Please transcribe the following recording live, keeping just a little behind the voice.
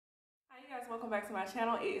welcome back to my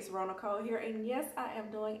channel. It is Rogina here, and yes, I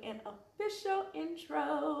am doing an official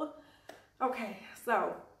intro. Okay,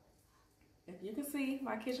 so if you can see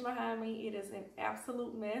my kitchen behind me, it is an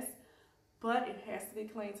absolute mess, but it has to be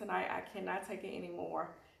cleaned tonight. I cannot take it anymore.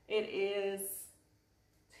 It is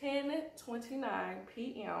 10:29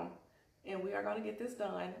 p.m. and we are going to get this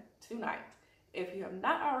done tonight. If you have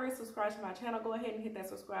not already subscribed to my channel, go ahead and hit that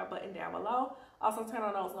subscribe button down below. Also turn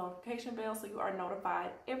on those notification bells so you are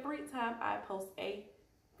notified every time I post a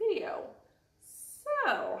video.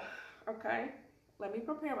 So, okay, let me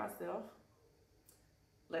prepare myself.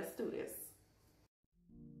 Let's do this.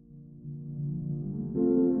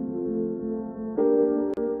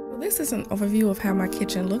 This is an overview of how my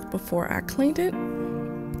kitchen looked before I cleaned it.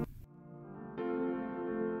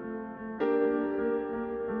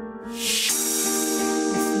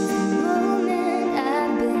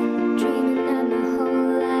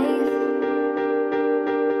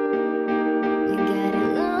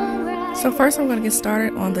 So first I'm going to get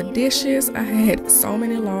started on the dishes. I had so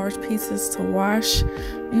many large pieces to wash.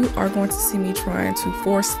 You are going to see me trying to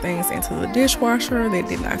force things into the dishwasher that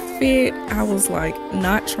did not fit. I was like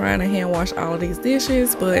not trying to hand wash all of these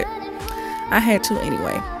dishes, but I had to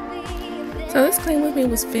anyway. So this Clean With Me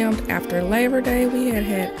was filmed after Labor Day. We had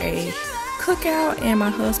a cookout and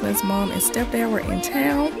my husband's mom and stepdad were in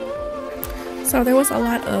town. So there was a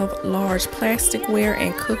lot of large plasticware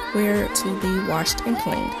and cookware to be washed and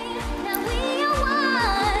cleaned.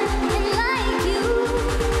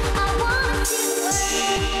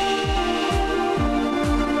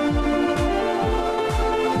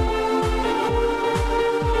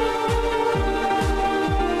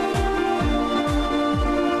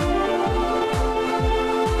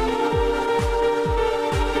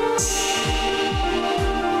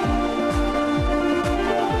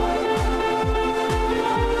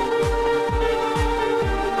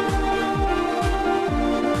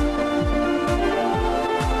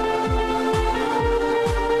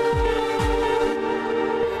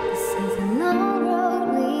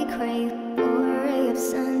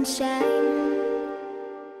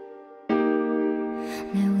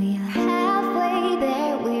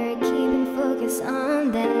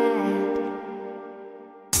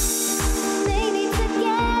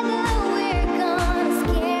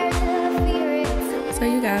 So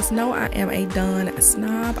you guys know I am a Done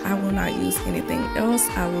snob. I will not use anything else.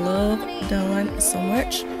 I love Done so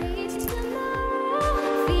much.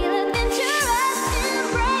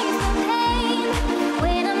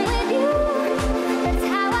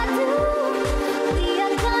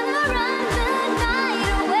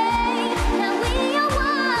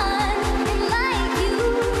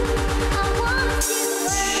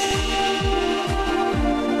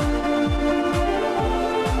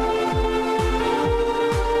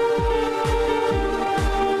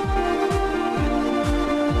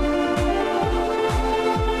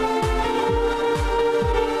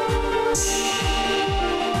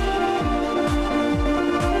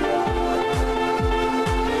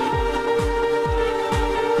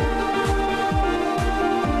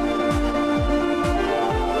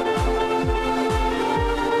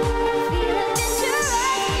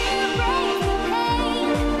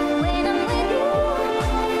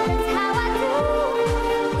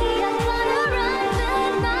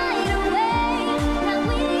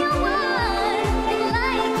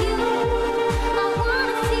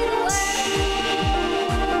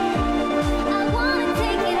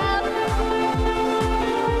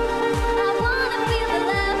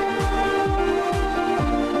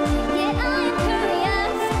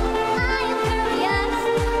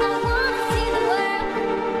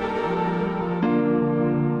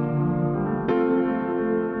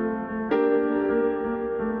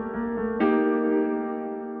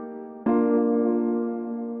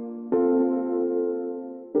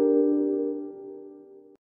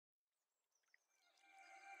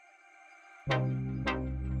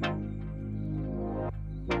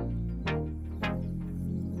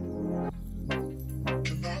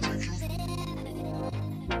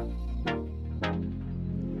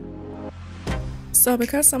 So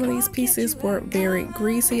because some of these pieces were very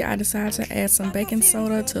greasy, I decided to add some baking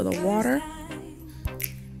soda to the water.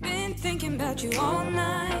 Been thinking about you all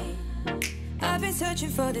night. I've been searching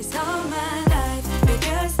for this all my life. You're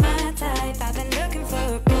just my type. I've been looking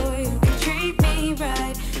for a boy who can treat me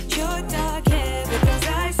right. Your dark hair with those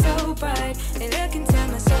eyes so bright. They look into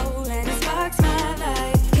my soul and it sparks my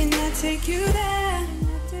life. Can I take you there?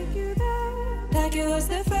 Like it was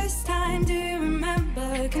the first time, do you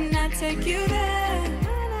remember? Can I take you there?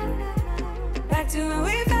 Back to when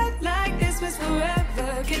we felt like this was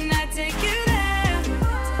forever. Can I take you there?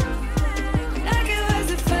 Like it was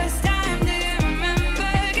the first time, do you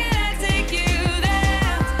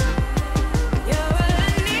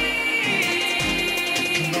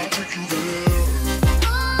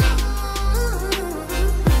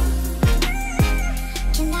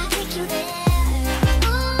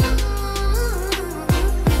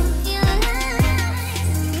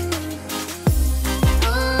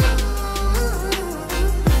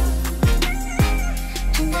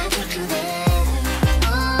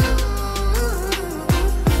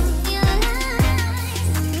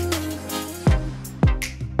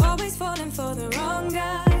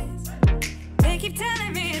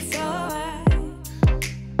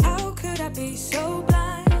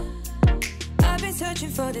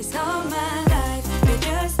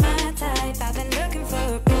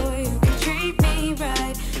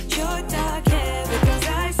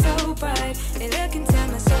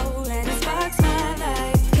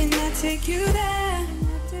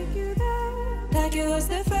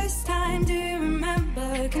first time, do you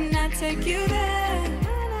remember? Can I take you there?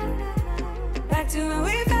 Back to when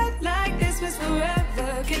we felt like this was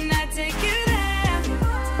forever. Can I take you there?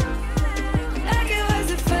 Like it was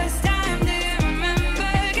the first time, do you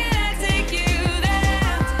remember? Can I take you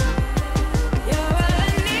there? You're all I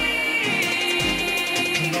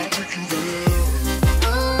need. Can I take you there?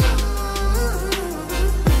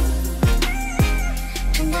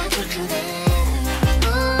 Can I take you there?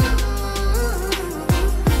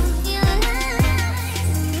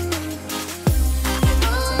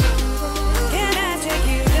 Take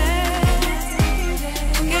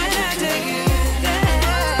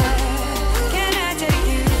you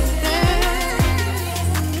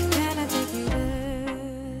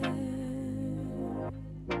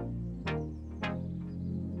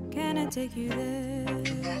there. Can I take you there? Can I take you there?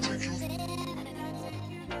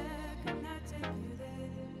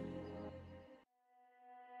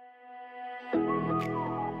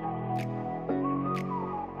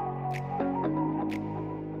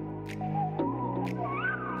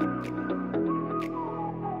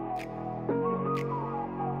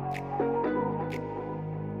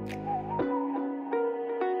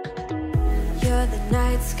 You're the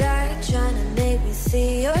night sky trying to make me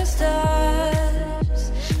see your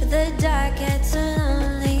stars. The dark gets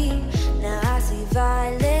lonely. Now I see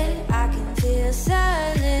violet, I can feel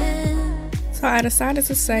silent. So I decided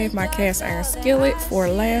to save my cast iron skillet for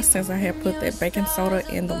last since I had put that baking soda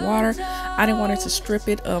in the water. I didn't want it to strip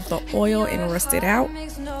it of the oil and rust it out.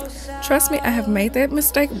 Trust me, I have made that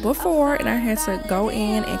mistake before and I had to go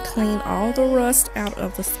in and clean all the rust out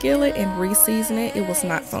of the skillet and re-season it. It was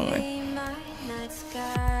not fun.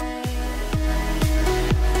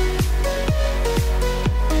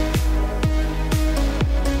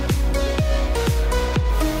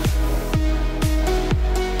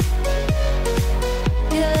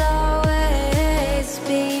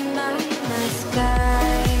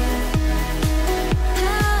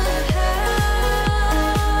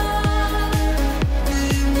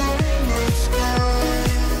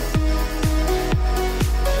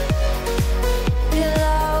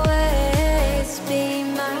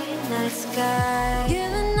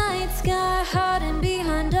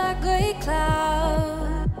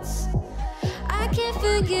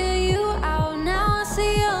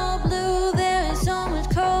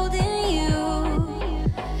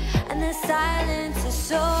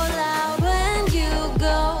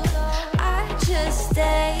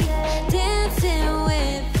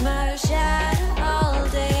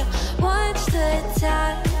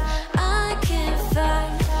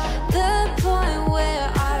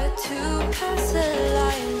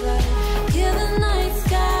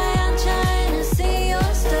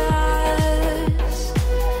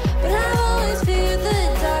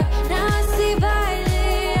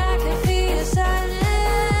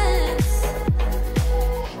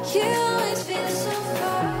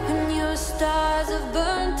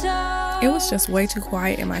 It was just way too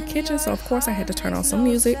quiet in my kitchen, so of course I had to turn on some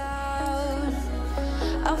music.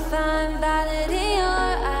 I'll find valid in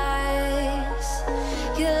your eyes.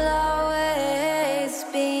 You'll always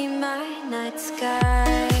be my night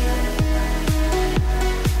sky.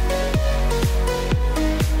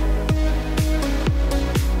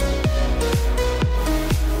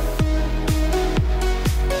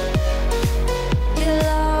 You'll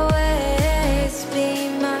always be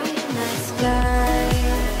my night sky.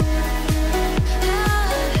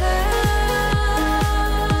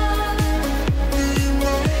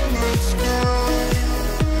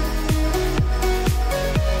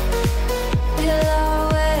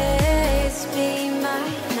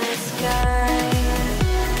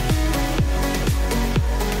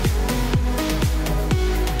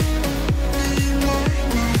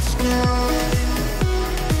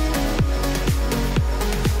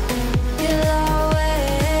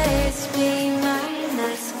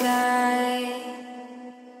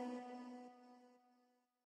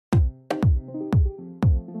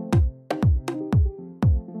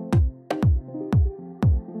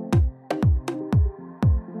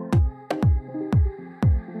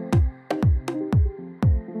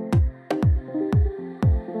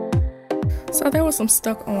 So there was some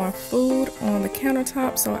stuck on food on the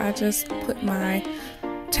countertop, so I just put my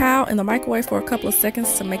towel in the microwave for a couple of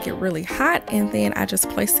seconds to make it really hot, and then I just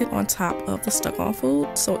placed it on top of the stuck on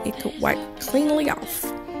food so it could wipe cleanly off.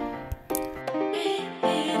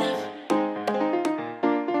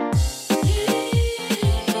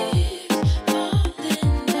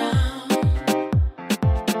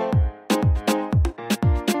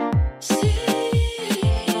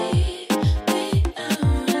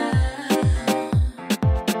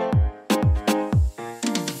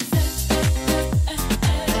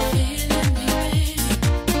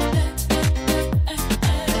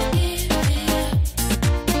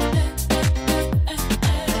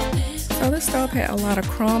 had a lot of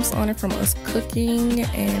crumbs on it from us cooking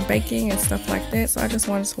and baking and stuff like that, so I just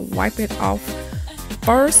wanted to wipe it off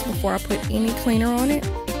first before I put any cleaner on it.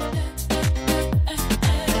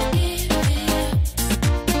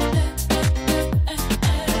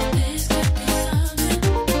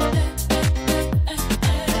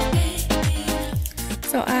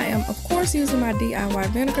 So I am of course using my DIY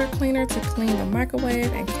vinegar cleaner to clean the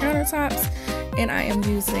microwave and countertops, and I am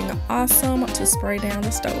using Awesome to spray down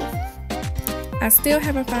the stove. I still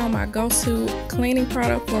haven't found my go-to cleaning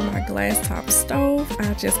product for my glass top stove.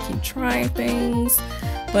 I just keep trying things,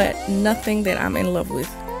 but nothing that I'm in love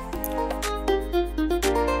with.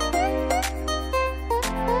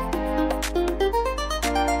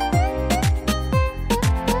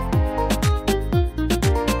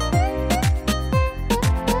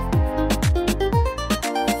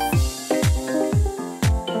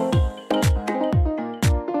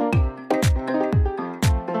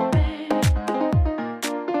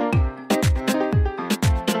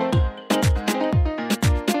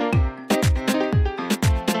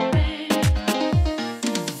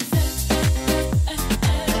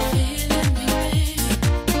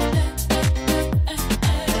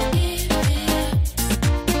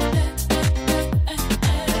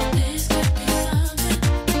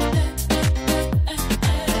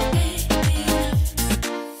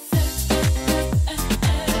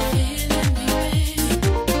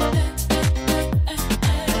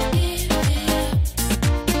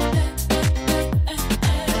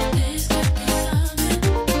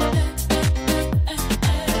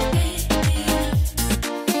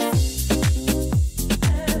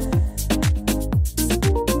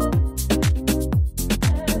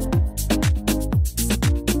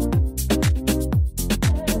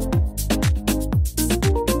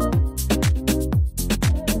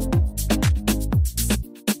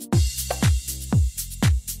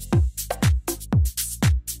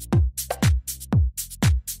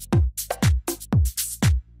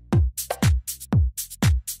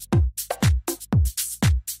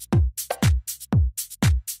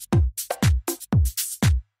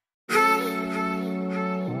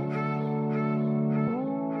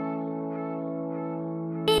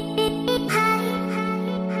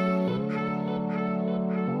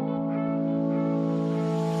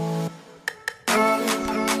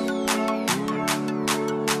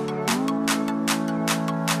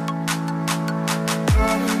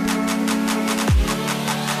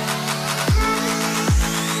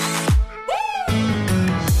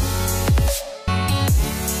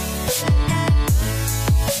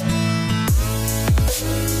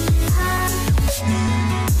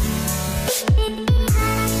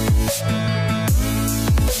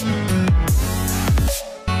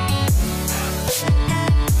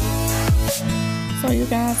 You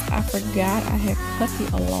guys, I forgot I had cut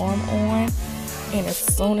the alarm on, and as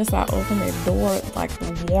soon as I opened the door, like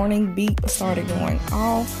the warning beep started going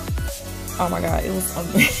off. Oh my god, it was a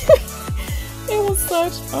mess. It was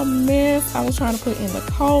such a mess. I was trying to put in the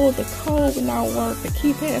code would not work, the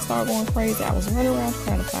keypad started going crazy. I was running around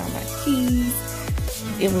trying to find my keys.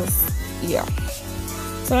 It was, yeah.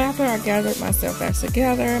 So after I gathered myself back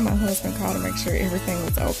together, my husband called to make sure everything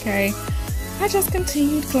was okay. I just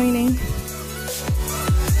continued cleaning.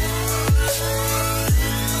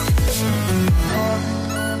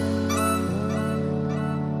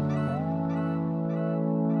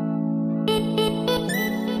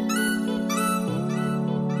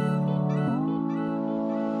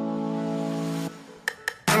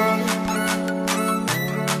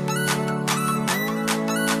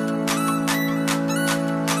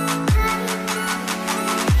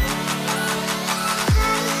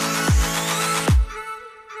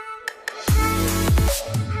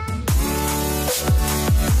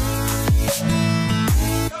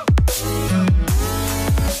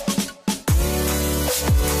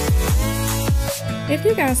 If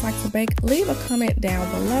you guys like to bake, leave a comment down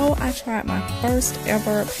below. I tried my first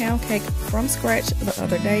ever pound cake from scratch the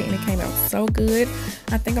other day and it came out so good.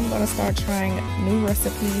 I think I'm going to start trying new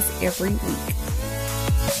recipes every week.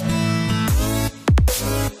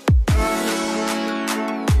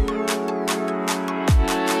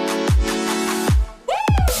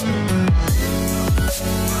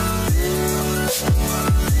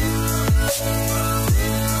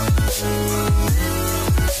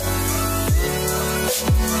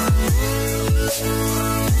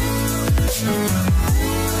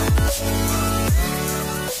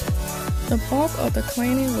 The bulk of the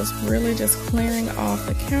cleaning was really just clearing off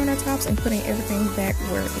the countertops and putting everything back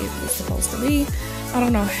where it was supposed to be. I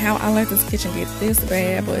don't know how I let this kitchen get this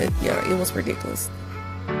bad, but yeah, it was ridiculous.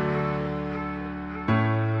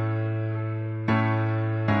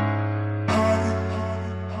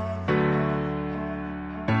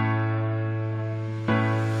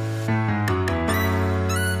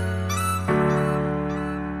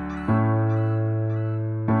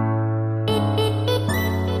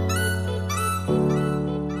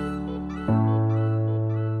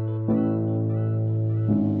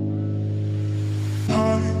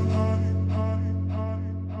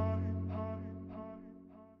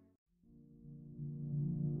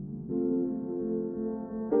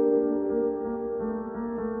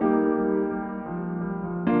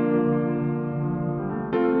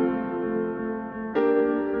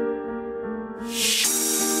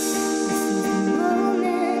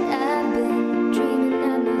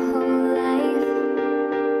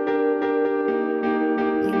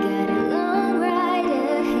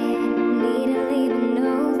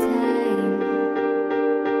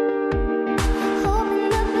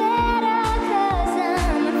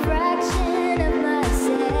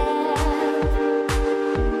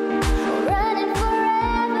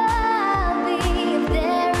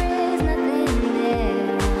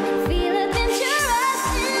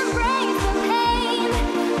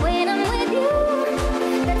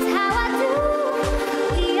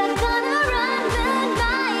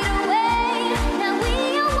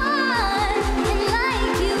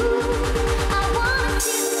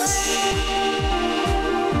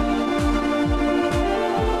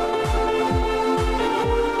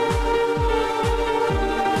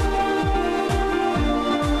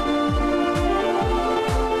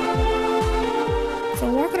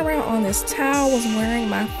 walking around on this towel was wearing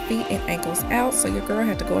my feet and ankles out, so your girl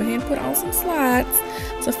had to go ahead and put on some slides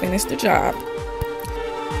to finish the job.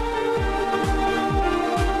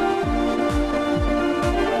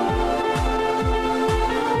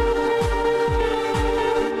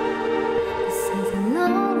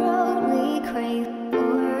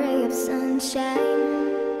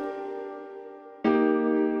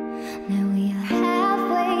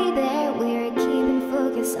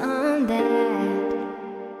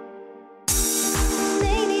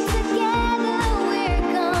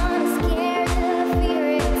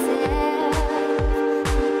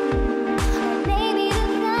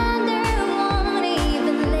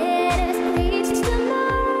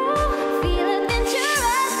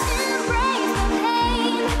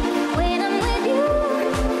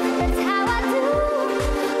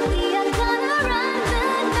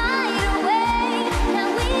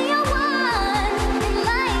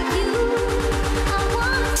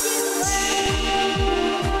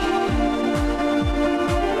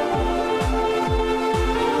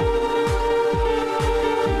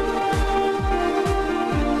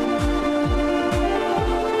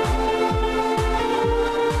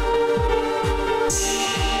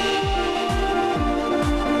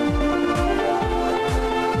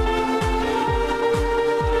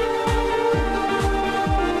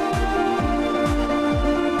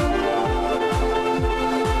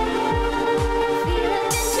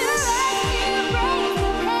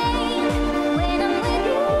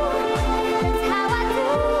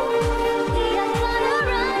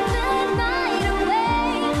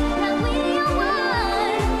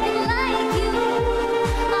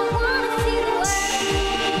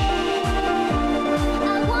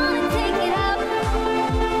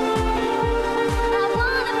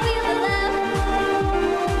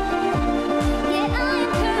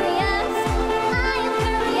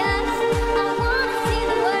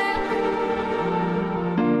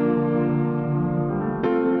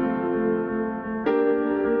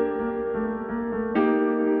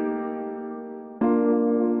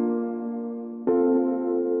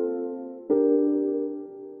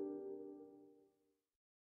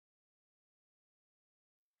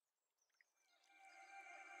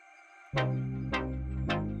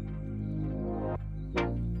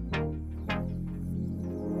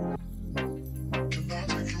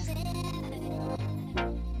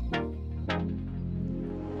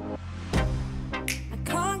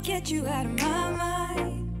 Get you out of my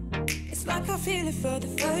mind. It's like I feel it for the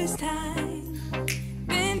first time.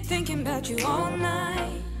 Been thinking about you all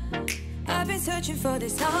night. I've been searching for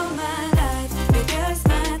this all my life. You're just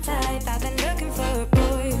my type. I've been looking for a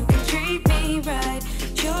boy who can treat me right.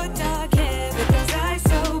 Your dark hair with those eyes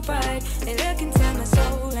so bright, they look into my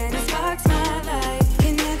soul and it sparks my life.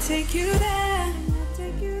 Can I take you there?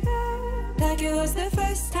 Like it was the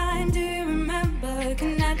first time. Do you remember?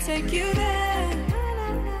 Can I take you there?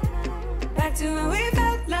 Back to when we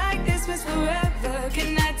felt like this was forever.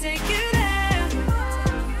 Can I take you there?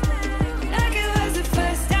 Like it was the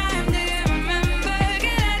first time. Do you remember?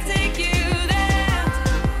 Can I take you there?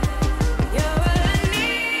 You're all I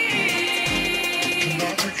need. Can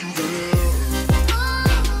I take you there?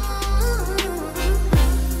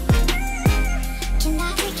 Can I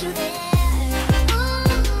take you there?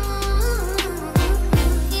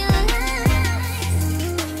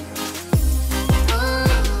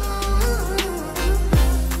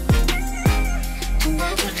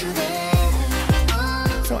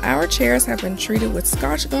 Our chairs have been treated with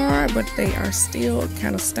Scotch Guard, but they are still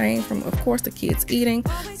kind of stained from, of course, the kids eating.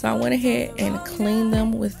 So I went ahead and cleaned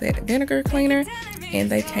them with that vinegar cleaner, and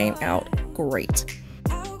they came out great.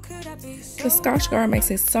 The Scotch Guard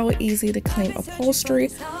makes it so easy to clean upholstery.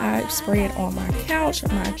 I spray it on my couch,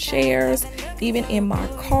 my chairs, even in my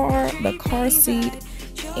car, the car seat,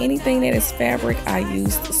 anything that is fabric, I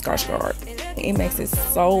use the Scotch Guard. It makes it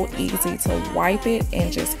so easy to wipe it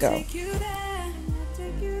and just go.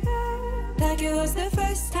 Like it was the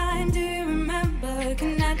first time. Do you remember?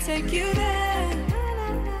 Can I take you there?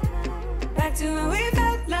 Back to when we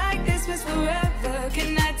felt like this was forever.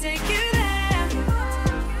 Can I take you there?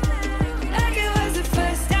 Like it was the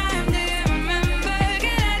first time. Do you remember?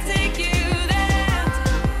 Can I take you there?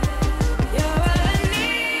 You're all I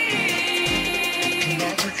need. Can I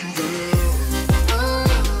take you there?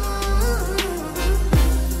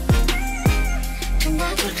 Can I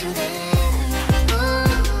take you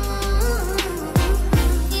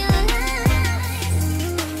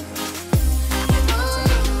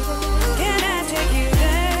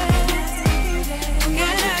there? Can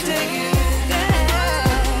I take you there?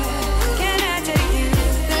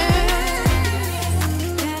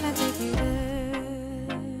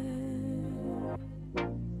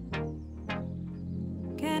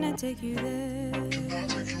 Can I take you there?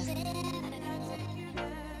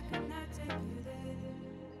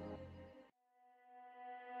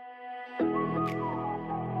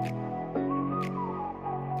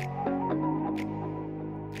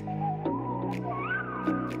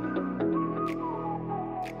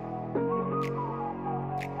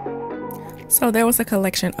 So there was a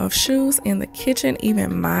collection of shoes in the kitchen.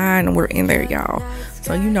 Even mine were in there, y'all.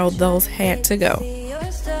 So you know those had to go.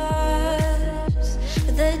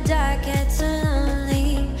 The dark gets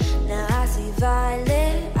lonely. Now I see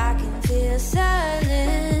violet. I can feel silence.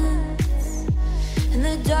 In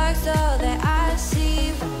the dark's all that I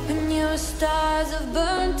see. When your stars have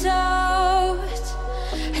burnt out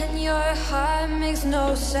and your heart makes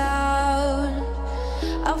no sound,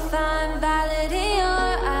 I'll find violet in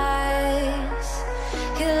your eyes.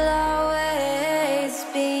 You'll always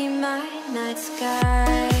be my night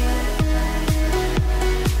sky.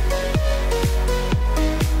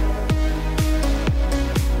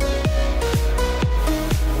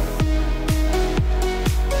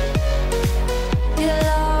 You'll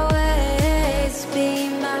always be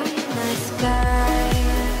my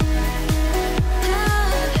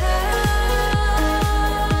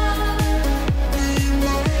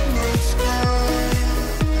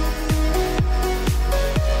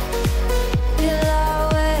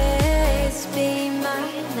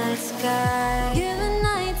night sky. You're the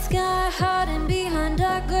night sky, hiding behind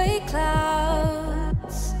dark gray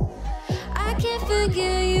clouds. I can't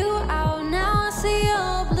figure you out now. I see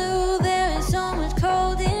your blue. There is so much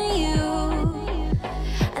cold in you,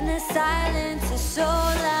 and the silence is so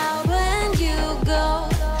loud when you go.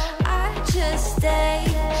 I just stay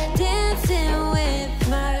dancing with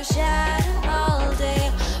my shadow all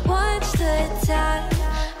day. Watch the time.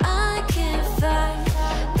 I can't find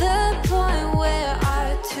the point where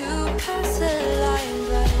pass the line,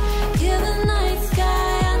 but you're the night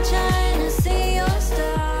sky. I'm trying to see your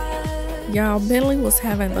stars. Y'all, Bentley was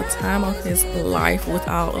having the time of his life with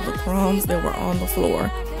all of the crumbs that were on the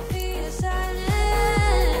floor.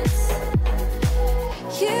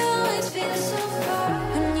 You always feel so far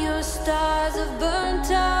when your stars have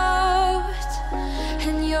burnt out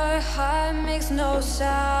and your heart makes no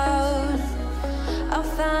sound. I'll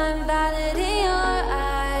find violet in your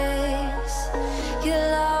eyes.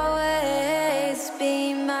 You'll always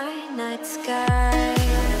be my night sky.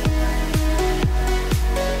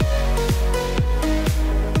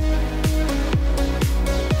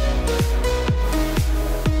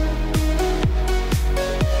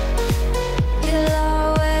 You'll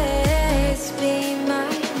always be my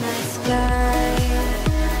night sky.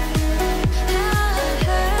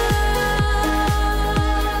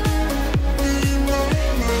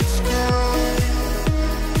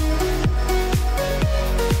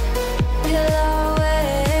 You'll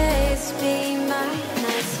always be my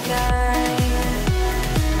night sky.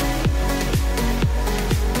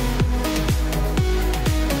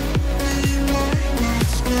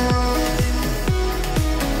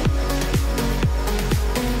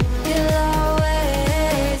 You'll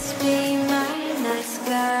always be my night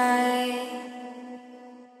sky.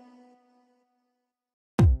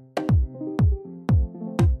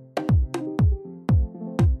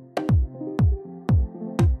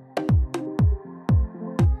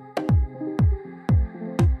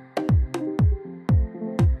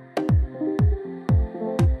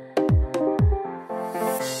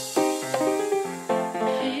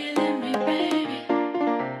 Feeling me, baby.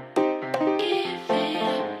 Give it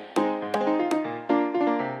up.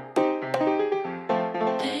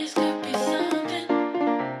 This could be something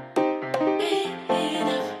big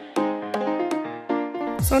enough.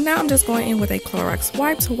 So now I'm just going in with a Clorox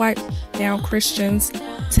wipe to wipe down Christian's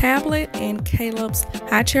tablet and Caleb's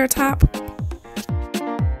high chair top.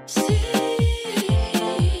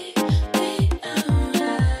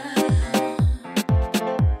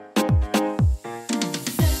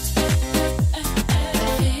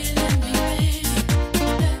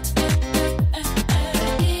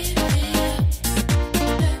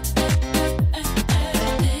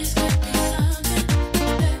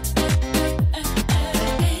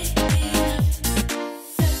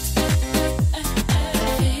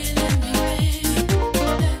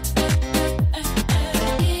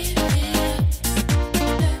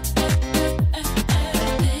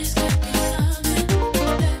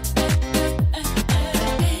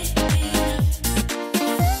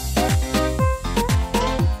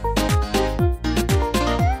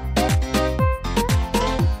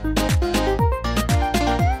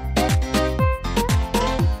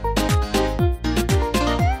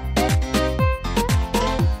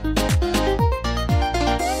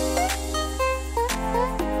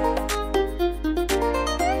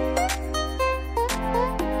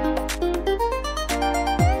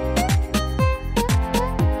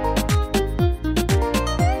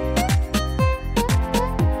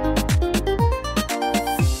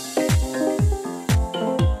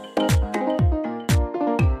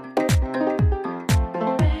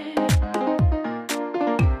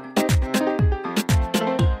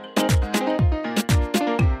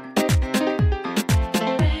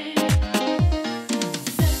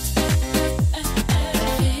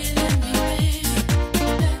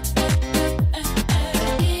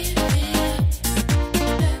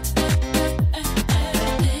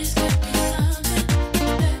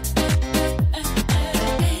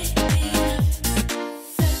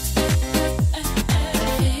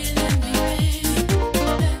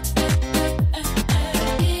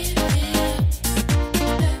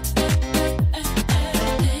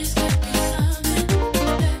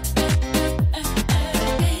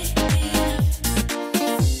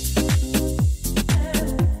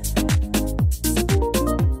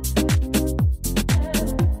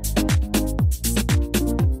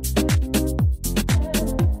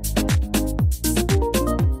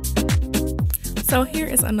 So here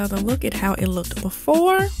is another look at how it looked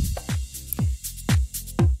before.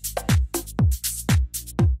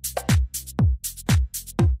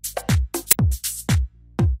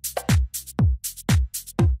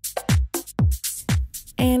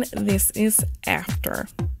 And this is after.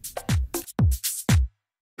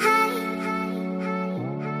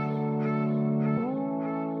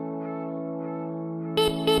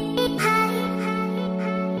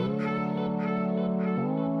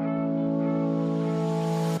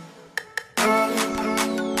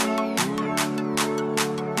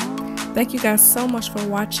 Thank you guys so much for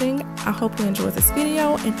watching. I hope you enjoyed this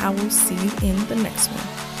video, and I will see you in the next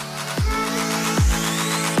one.